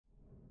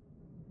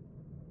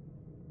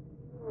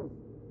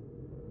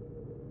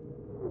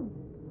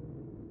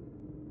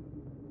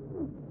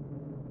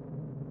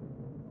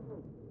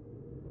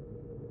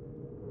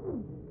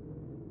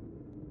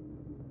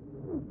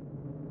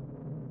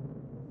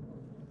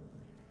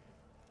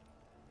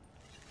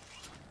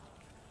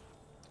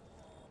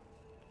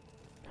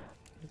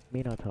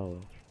Minato,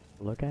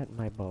 look at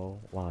my bow,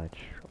 watch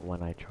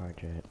when I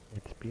charge it.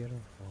 It's beautiful.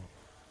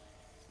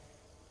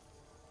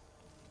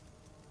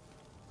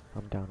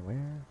 I'm down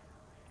where?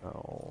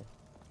 Oh.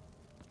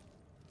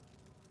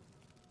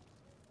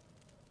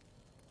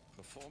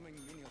 Performing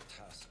menial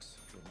tasks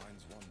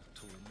reminds one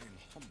to remain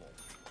humble.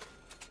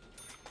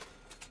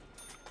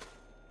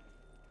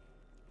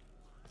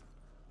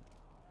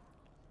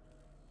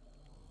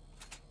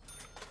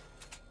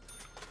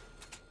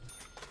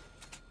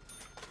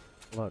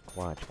 Look,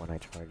 watch when I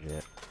charge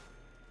it.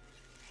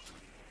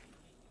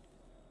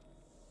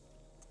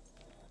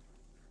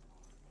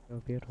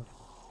 So beautiful.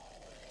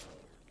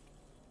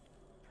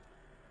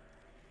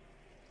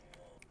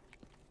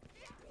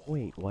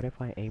 Wait, what if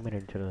I aim it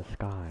into the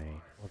sky?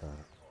 Hold up.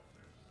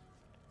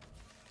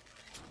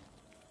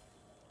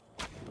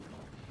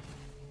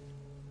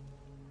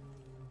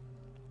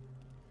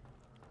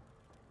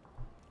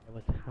 It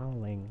was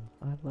howling.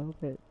 I love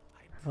it.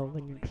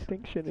 Howling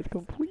extinction is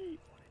complete.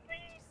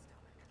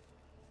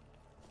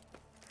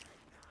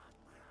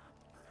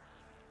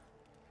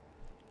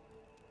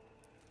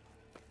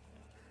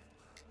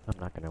 I'm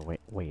not gonna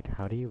wait. Wait,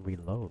 how do you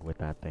reload with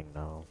that thing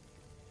though?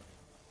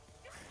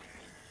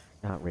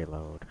 Not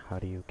reload. How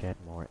do you get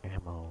more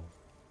ammo?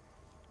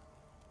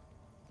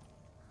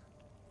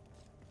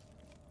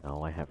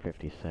 No, I have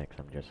 56.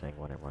 I'm just saying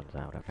when it runs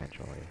out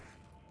eventually.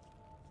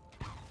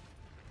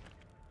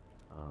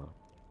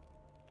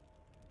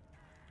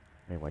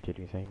 Wait, what did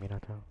you say,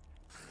 Minato?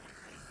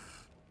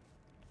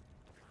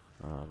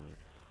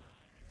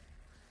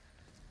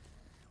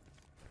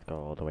 Let's go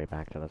all the way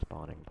back to the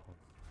spawning point.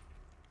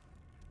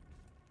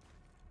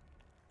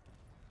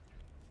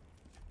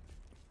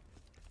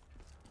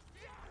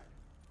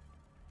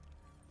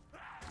 Do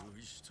you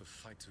wish to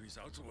fight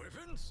without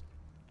weapons?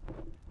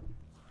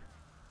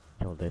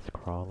 Yo, this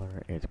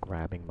crawler is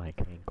grabbing my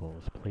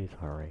ankles. Please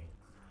hurry.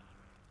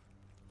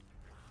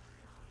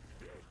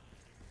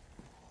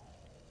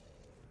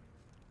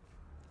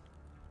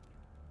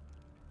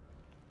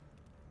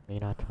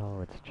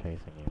 Minato, it's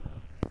chasing you.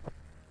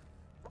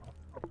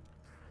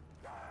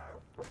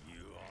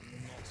 You are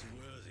not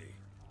worthy.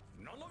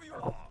 None of you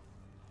are.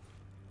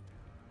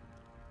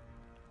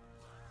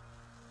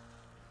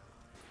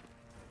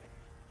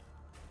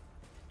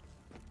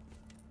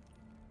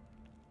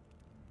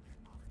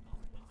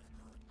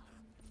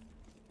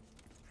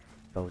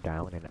 Go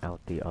down and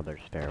out the other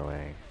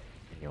stairway,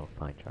 and you'll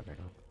find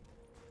Juggernaut.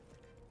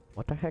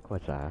 What the heck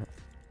was that?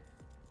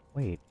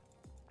 Wait.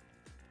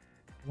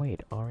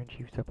 Wait, aren't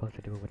you supposed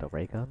to do it with a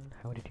ray gun?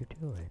 How did you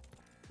do it?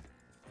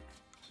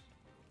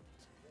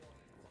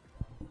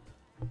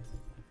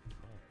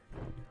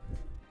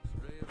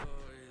 Flavor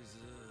is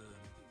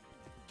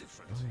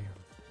different. Oh, yeah.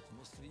 It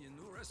must be a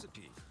new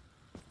recipe.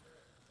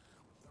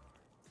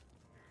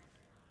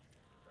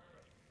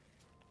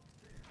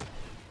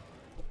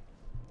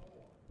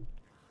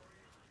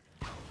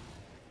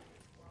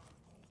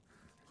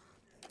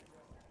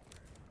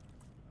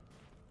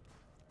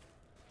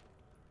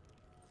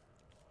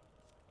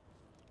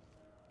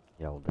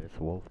 Yo, this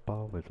wolf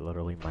bow is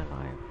literally my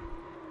life.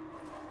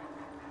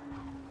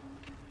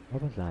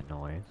 What was that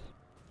noise?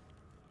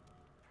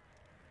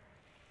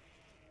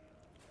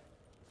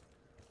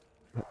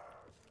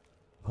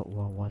 What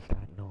was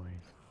that noise?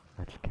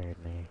 That scared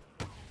me.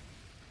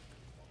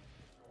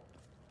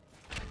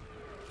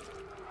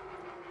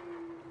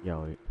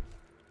 Yo,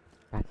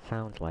 that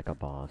sounds like a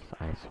boss,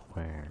 I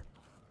swear.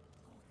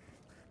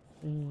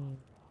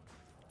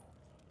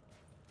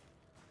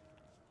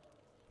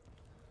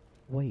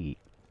 Wait,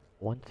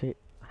 once it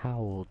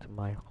howled,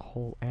 my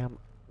whole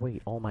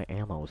wait, all my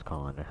ammo's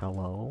gone.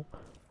 Hello?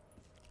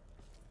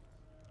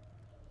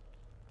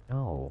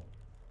 No.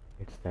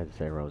 It's that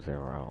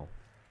 0-0.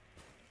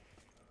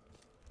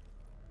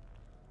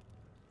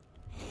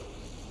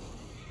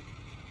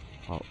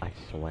 Oh, I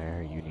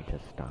swear you need to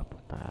stop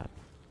with that.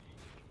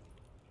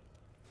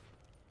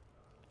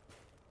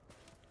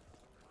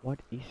 What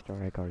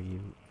Easter egg are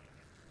you?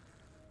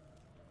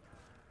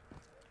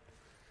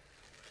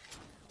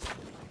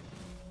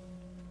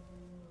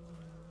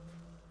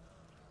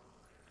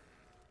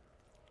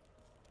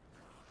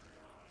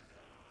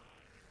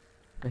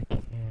 I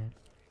can't.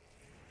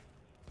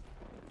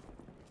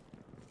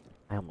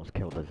 I almost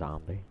killed a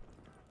zombie.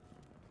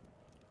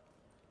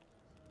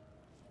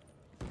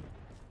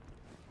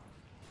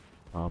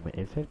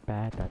 Is it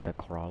bad that the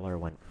crawler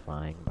went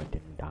flying but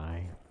didn't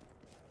die?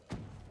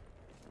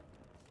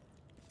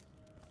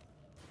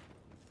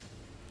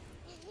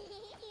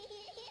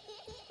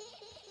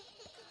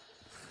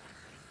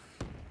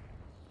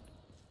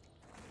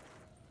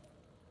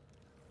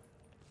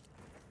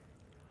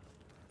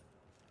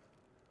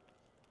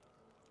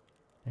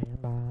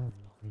 Stand by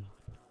me.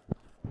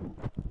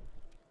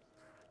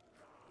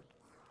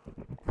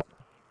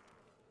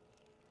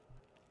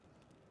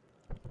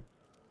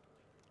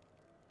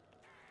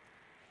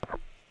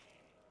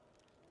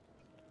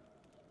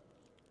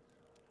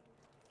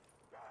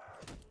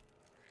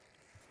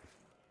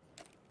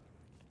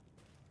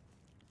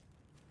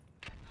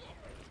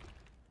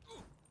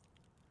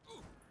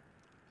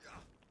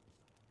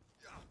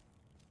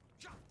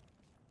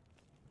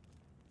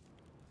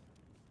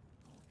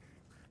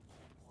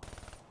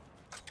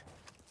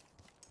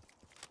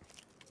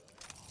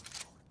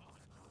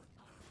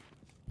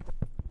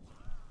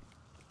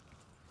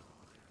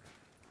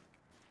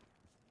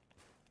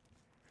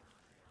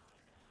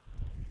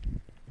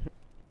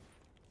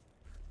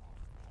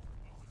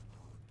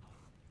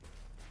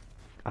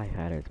 I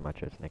had as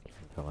much as Nicky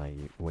until I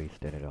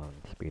wasted it on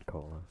Speed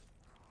Cola.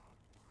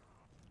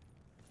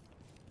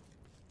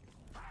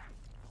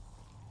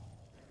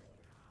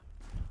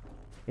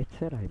 It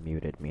said I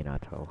muted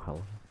Minato,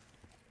 hello?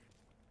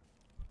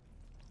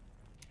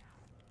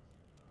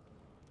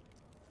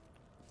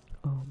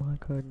 Oh my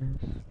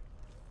goodness.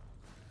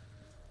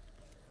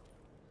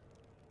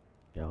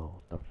 Yo,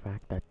 the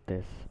fact that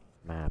this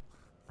map,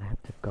 I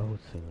have to go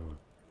soon.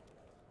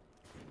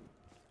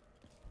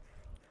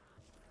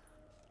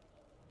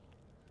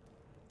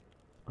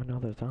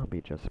 Another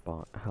zombie just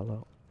spawned,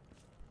 hello?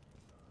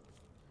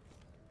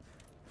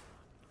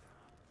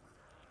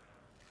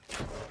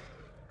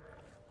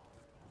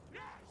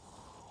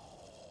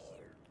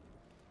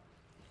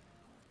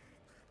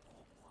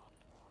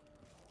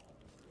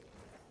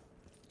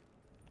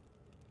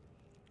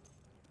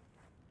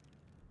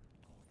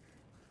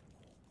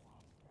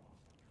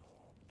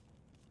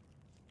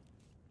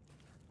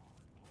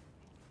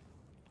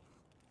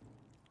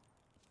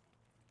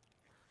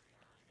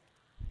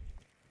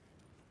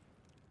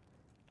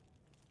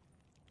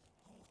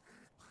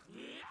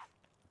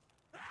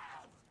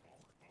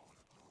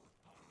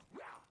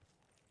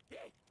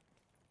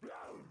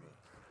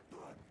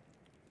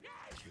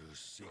 You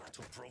seek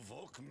to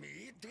provoke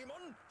me,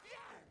 demon?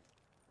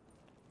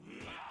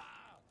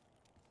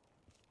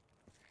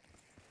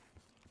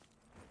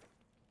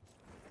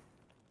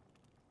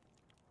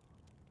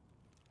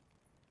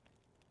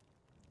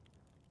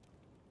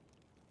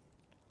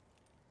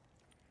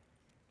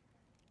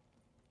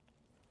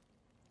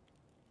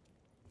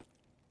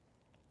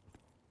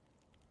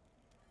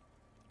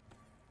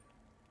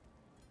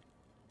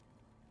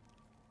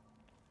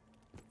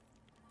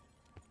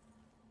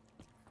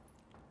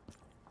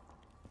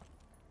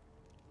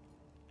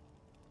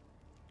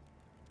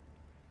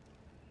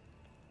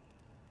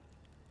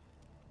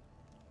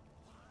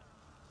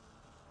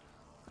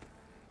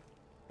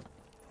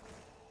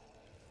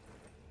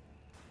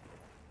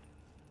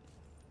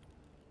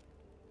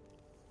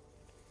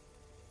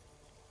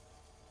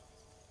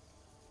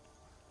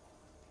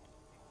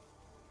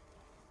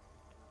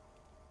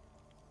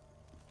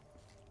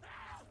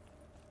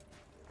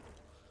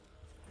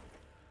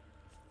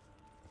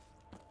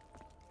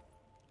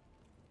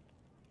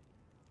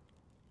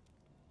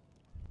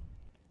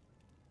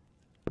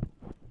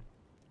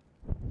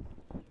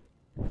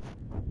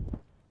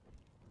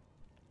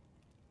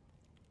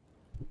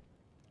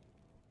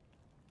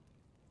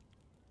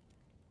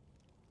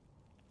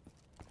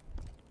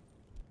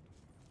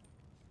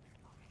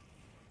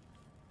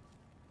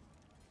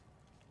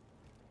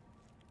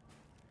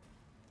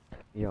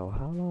 Yo,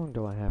 how long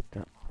do I have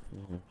to...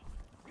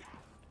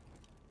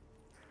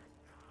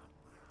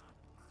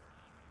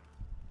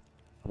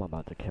 I'm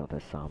about to kill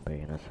this zombie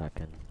in a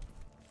second.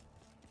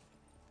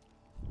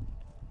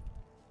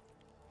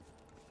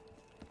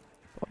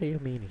 What do you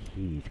mean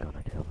he's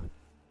gonna kill it?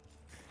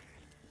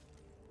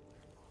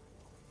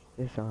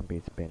 This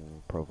zombie's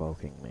been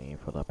provoking me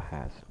for the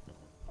past...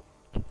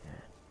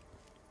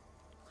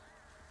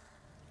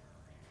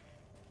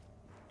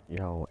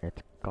 Yo,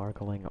 it's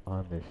gargling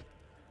on this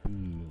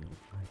beam.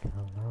 Like,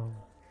 hello?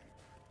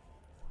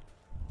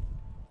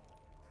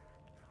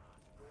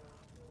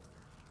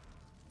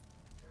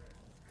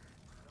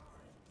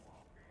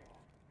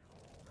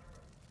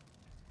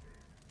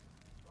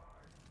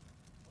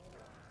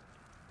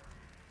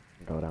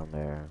 Go down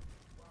there.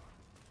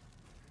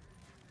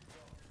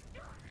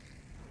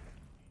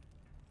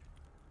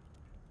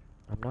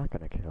 I'm not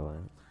gonna kill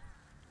it.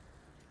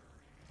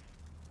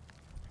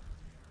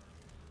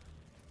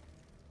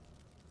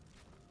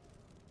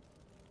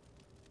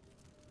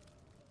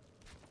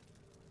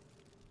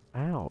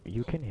 Ow,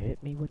 you can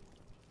hit me with...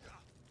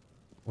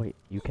 Wait,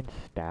 you can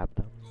stab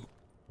them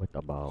with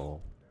a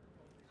bow.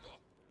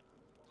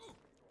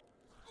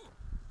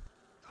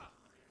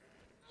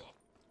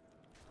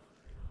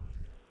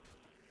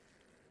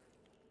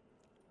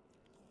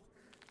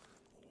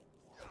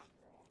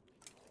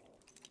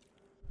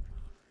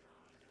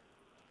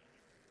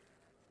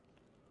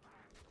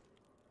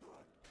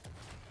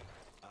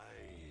 I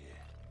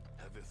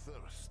have a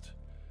thirst.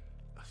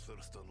 A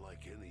thirst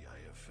unlike any I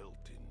have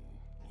felt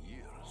in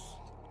years.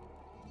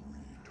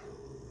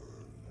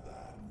 Return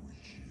that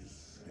which is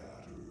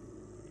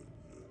scattered.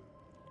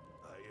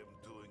 I am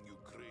doing you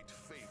great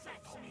favor,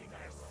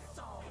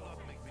 Tommy. Do not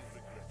make me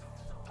regret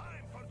it.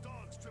 Time for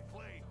dogs to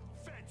play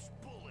fetch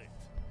bullet.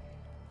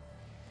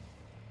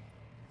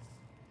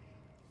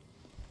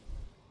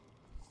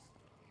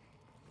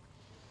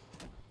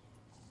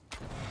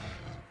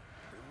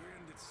 The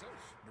wind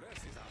itself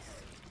blesses us.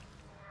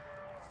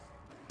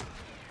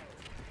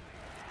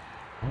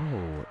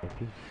 Oh, if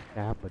you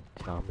stab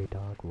a zombie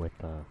dog with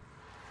a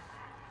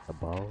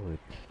bow,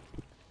 it's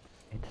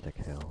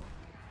insta-kill.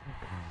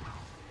 Okay.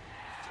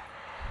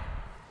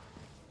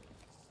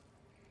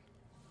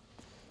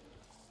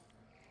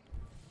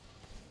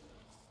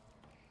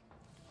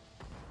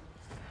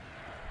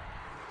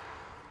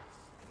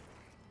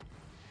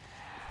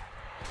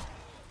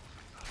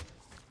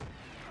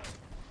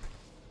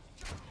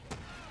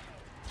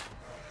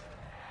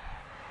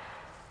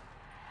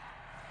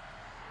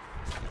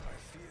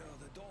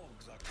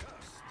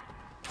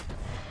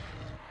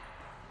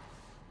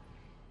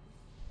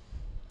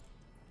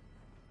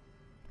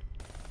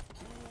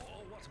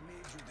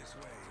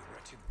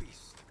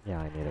 Yeah,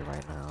 I need it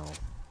right now.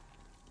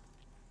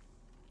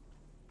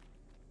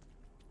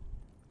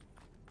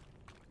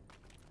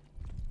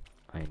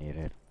 I need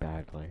it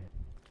badly.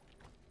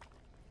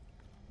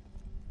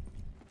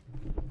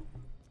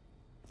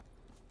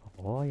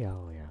 Oh yeah,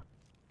 oh yeah.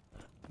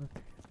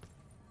 Okay.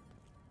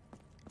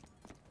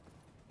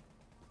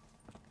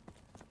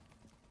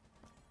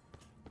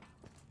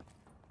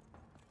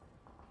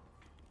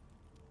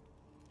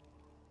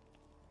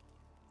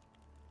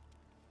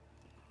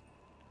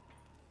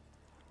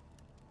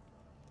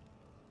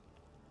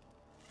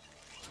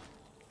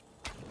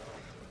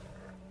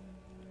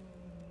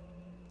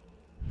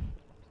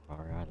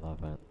 Sorry, I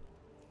love it.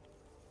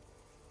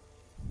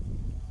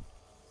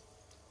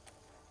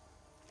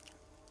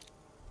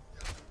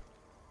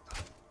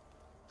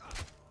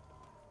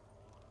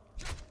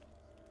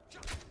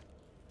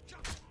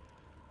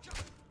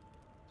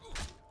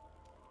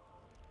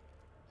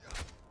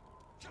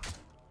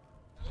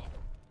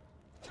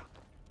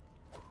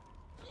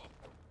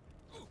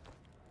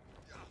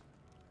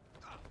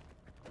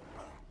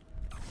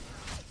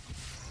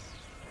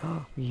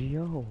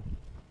 Yo!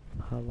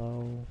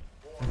 Hello?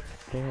 That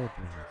scared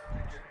me.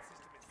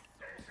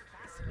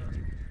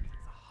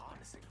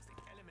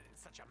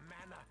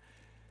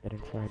 Get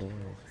inside away.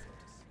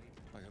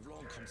 I have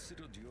long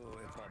considered you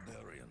a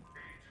barbarian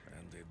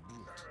and a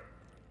brute.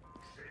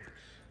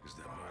 Is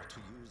there more to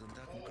you than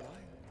that,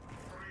 Nikolai?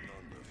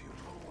 None of you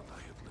know what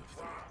I have lived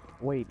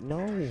through. Wait, no!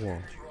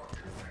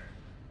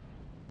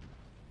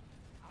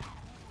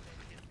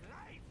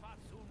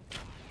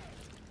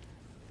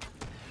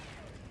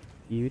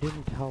 You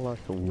didn't tell us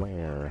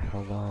where.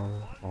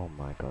 Hello? Oh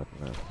my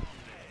goodness.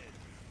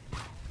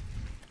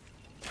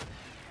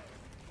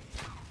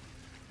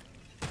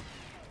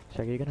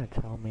 So you're gonna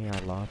tell me I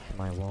lost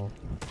my wolf,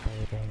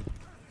 baby?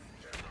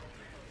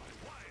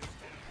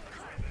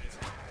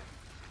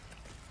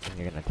 And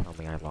you're gonna tell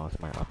me I lost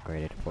my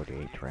upgraded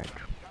 48 trench?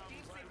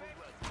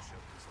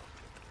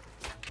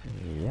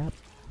 Yep,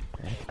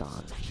 it's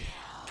gone.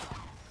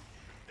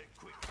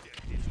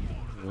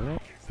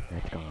 Yep,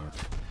 it's gone.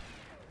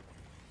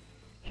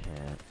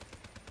 Can't.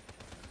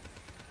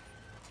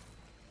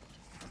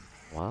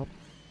 Well,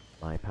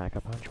 my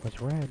pack-a-punch was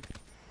red,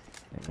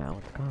 and now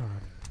it's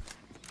gone.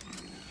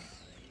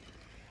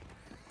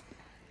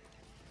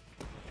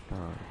 It's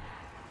gone.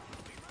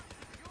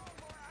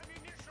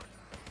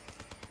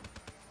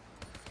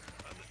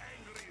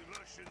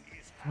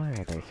 Why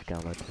are they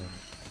skeletons?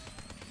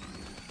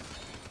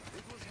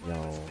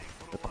 Yo,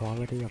 the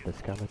quality of the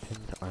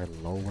skeletons are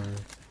lower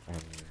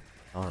than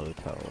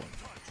Naruto.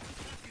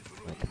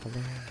 Like,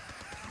 hello?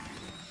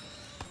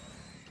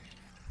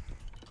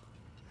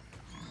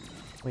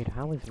 Wait,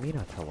 how is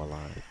Minato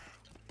alive?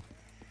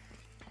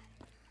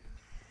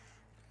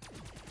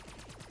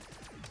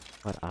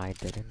 But I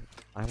didn't.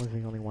 I was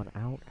the only one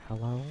out.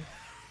 Hello?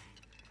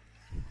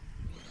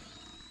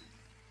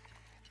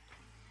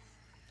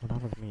 Well,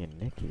 that was me and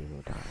Nikki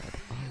who died.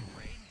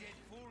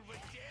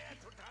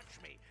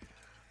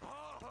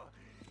 Oh.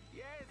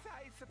 Yes,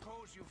 I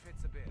suppose you fit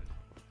the bill.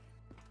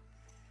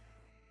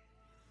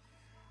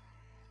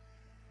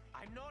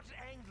 I'm not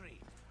angry.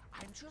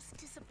 I'm just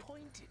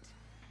disappointed.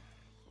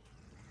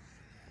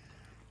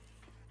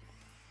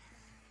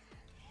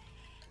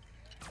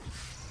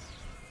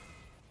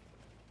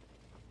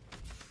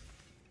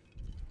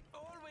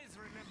 Always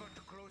remember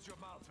to close your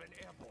mouth when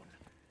airborne.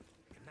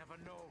 You never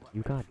know what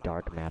You got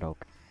dark matter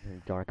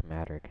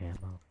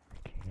camo. I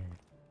can't.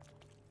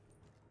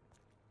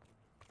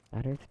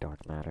 That is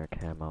dark matter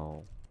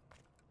camo.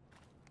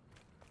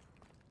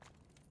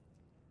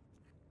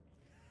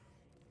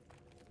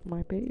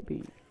 My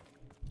baby.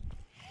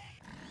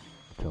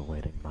 Still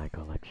waiting my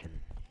collection.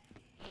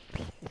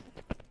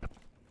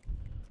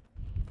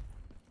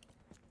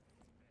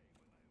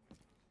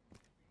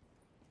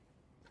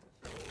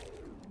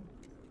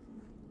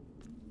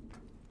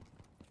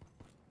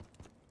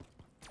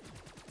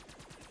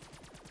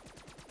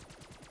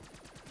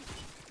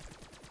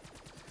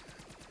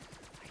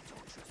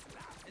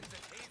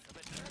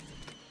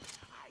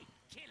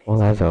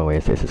 Well, as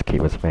always, this is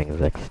Kiwa's Fangs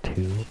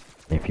X2.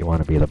 If you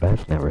want to be the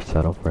best, never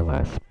settle for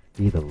less.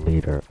 Be the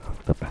leader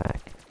of the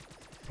pack.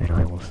 And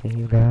I will see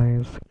you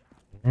guys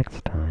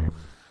next time.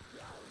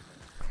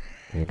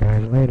 See you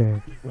guys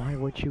later. Why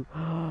would you?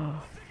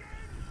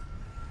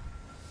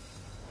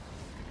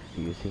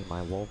 Do you see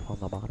my wolf on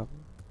the bottom?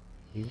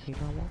 Do you see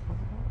my wolf on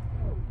the bottom?